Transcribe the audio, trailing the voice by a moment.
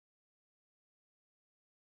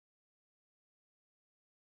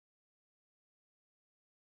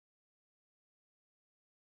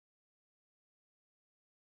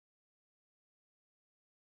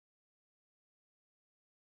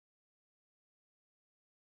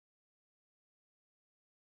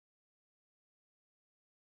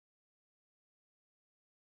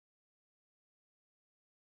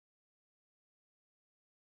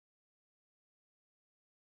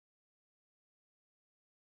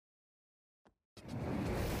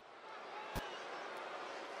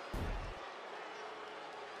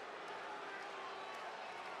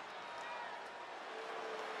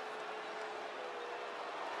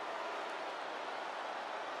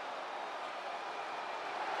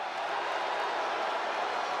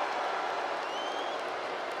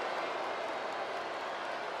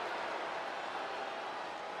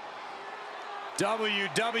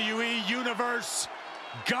WWE Universe,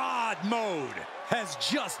 God mode has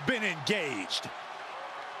just been engaged.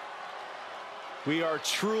 We are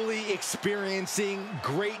truly experiencing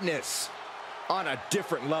greatness on a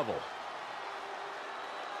different level.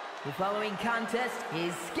 The following contest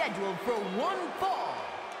is scheduled for one fall.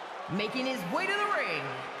 Making his way to the ring,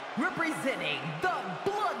 representing the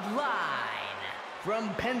Bloodline, from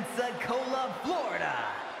Pensacola, Florida,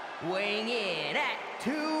 weighing in at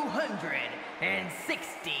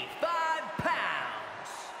 265 pounds,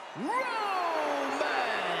 Roman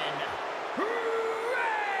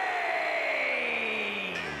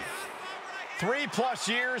Reigns! 3+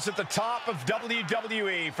 years at the top of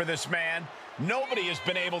WWE for this man. Nobody has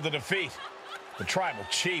been able to defeat the Tribal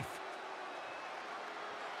Chief.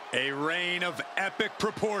 A reign of epic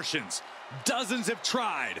proportions. Dozens have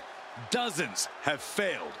tried, dozens have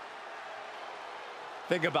failed.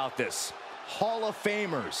 Think about this. Hall of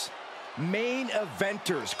Famers, main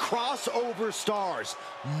eventers, crossover stars,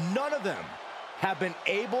 none of them have been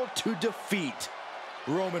able to defeat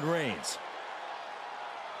Roman Reigns.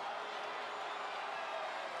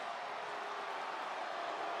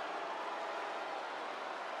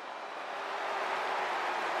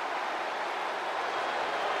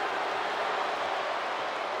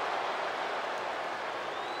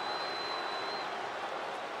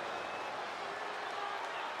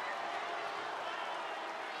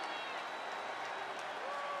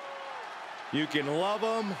 You can love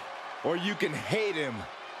him or you can hate him,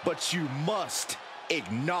 but you must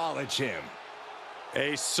acknowledge him.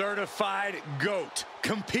 A certified GOAT,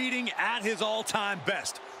 competing at his all-time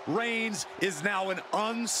best. Reigns is now an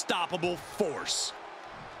unstoppable force.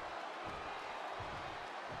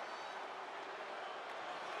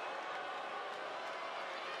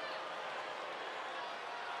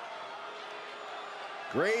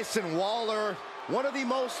 Grayson Waller, one of the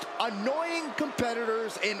most annoying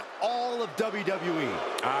competitors in all of WWE.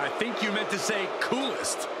 I think you meant to say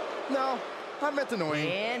coolest. No, I meant annoying.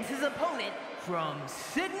 And his opponent from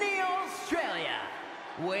Sydney, Australia,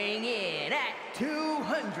 weighing in at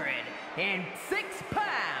 206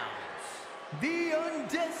 pounds, the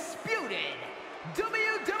undisputed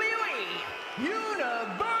WWE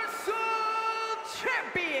Universal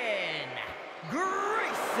Champion,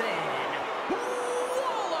 Grayson.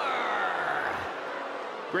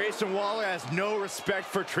 Grayson Waller has no respect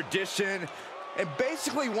for tradition and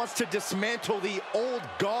basically wants to dismantle the old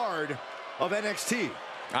guard of NXT.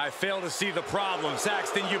 I fail to see the problem,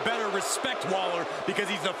 Saxton. You better respect Waller because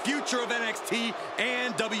he's the future of NXT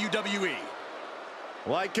and WWE.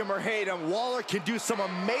 Like him or hate him, Waller can do some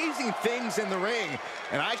amazing things in the ring,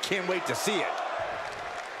 and I can't wait to see it.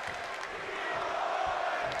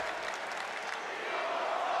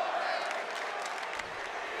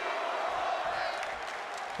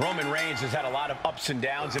 Roman Reigns has had a lot of ups and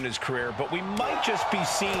downs in his career, but we might just be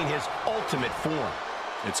seeing his ultimate form.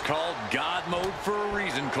 It's called God mode for a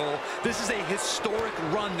reason, Cole. This is a historic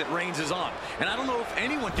run that Reigns is on, and I don't know if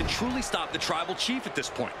anyone can truly stop the Tribal Chief at this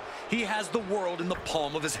point. He has the world in the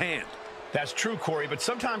palm of his hand. That's true, Corey, but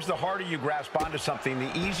sometimes the harder you grasp onto something,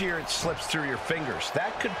 the easier it slips through your fingers.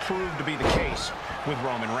 That could prove to be the case with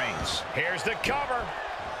Roman Reigns. Here's the cover.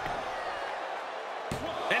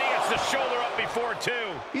 And he gets the shoulder up before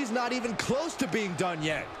two. He's not even close to being done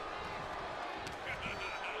yet.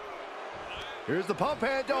 Here's the pump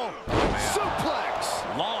handle. Suplex.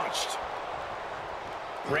 Launched.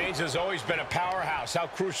 Reigns has always been a powerhouse. How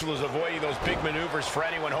crucial is avoiding those big maneuvers for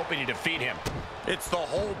anyone hoping to defeat him? It's the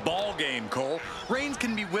whole ball game, Cole. Reigns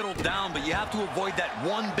can be whittled down, but you have to avoid that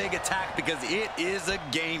one big attack because it is a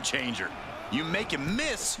game changer. You make him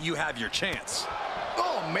miss, you have your chance.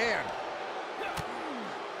 Oh, man.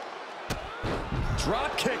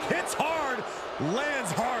 Drop kick hits hard,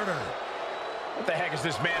 lands harder. What the heck is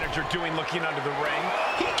this manager doing looking under the ring?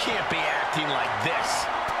 He can't be acting like this.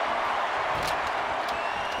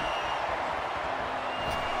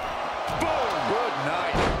 Boom. Good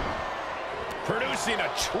night. Producing a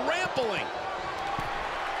trampling.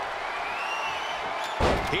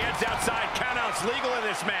 He heads outside. Countouts legal in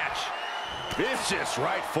this match. Vicious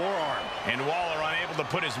right forearm. And Waller unable to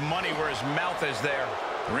put his money where his mouth is there.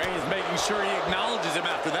 Reigns making sure he acknowledges him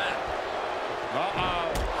after that.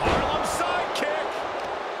 Harlem sidekick.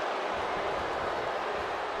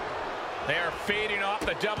 They are feeding off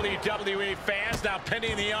the WWE fans, now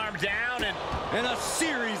pinning the arm down and a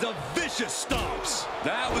series of vicious stomps.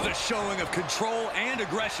 That was a showing of control and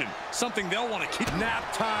aggression, something they'll want to keep.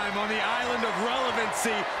 Nap time on the island of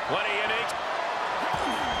relevancy. What a unique.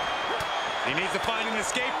 He needs to find an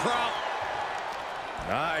escape prop.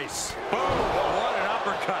 Nice. Boom, what an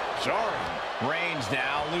uppercut. Jarring. Reigns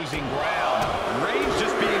now losing ground. Reigns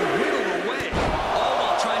just being whittled away, all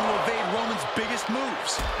while trying to evade Roman's biggest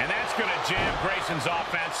moves. And that's going to jam Grayson's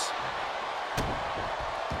offense.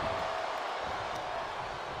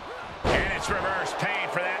 And it's reverse pain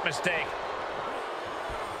for that mistake.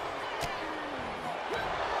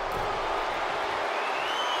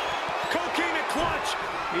 Coquina clutch.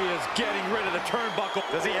 He is getting rid of the turnbuckle.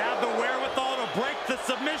 Does he have the wherewithal to break the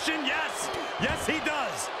submission? Yes. Yes, he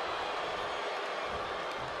does.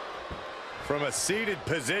 From a seated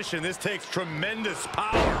position, this takes tremendous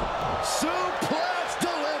power. Suplex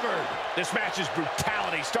delivered. This match's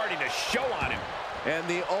brutality starting to show on him. And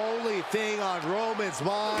the only thing on Roman's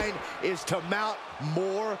mind is to mount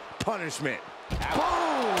more punishment.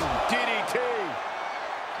 Boom! DDT.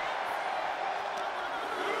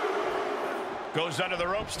 Goes under the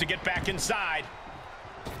ropes to get back inside.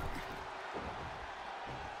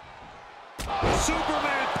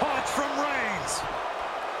 Superman punch from Reigns.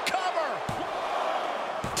 Cover.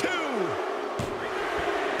 2.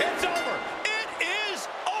 It's over. It is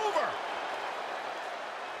over.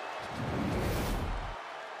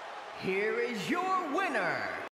 Here is your winner,